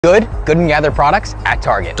Good and Gather products at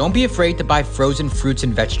Target. Don't be afraid to buy frozen fruits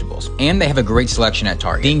and vegetables, and they have a great selection at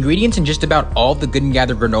Target. The ingredients in just about all the Good and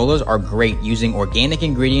Gather granolas are great, using organic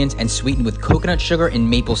ingredients and sweetened with coconut sugar and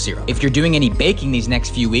maple syrup. If you're doing any baking these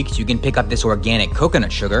next few weeks, you can pick up this organic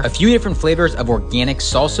coconut sugar, a few different flavors of organic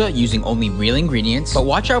salsa using only real ingredients, but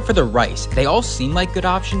watch out for the rice. They all seem like good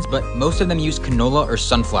options, but most of them use canola or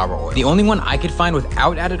sunflower oil. The only one I could find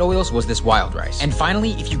without added oils was this wild rice. And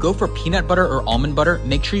finally, if you go for peanut butter or almond butter,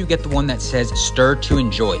 make sure you get the one that says stir to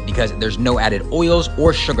enjoy, because there's no added oils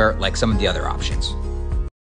or sugar like some of the other options.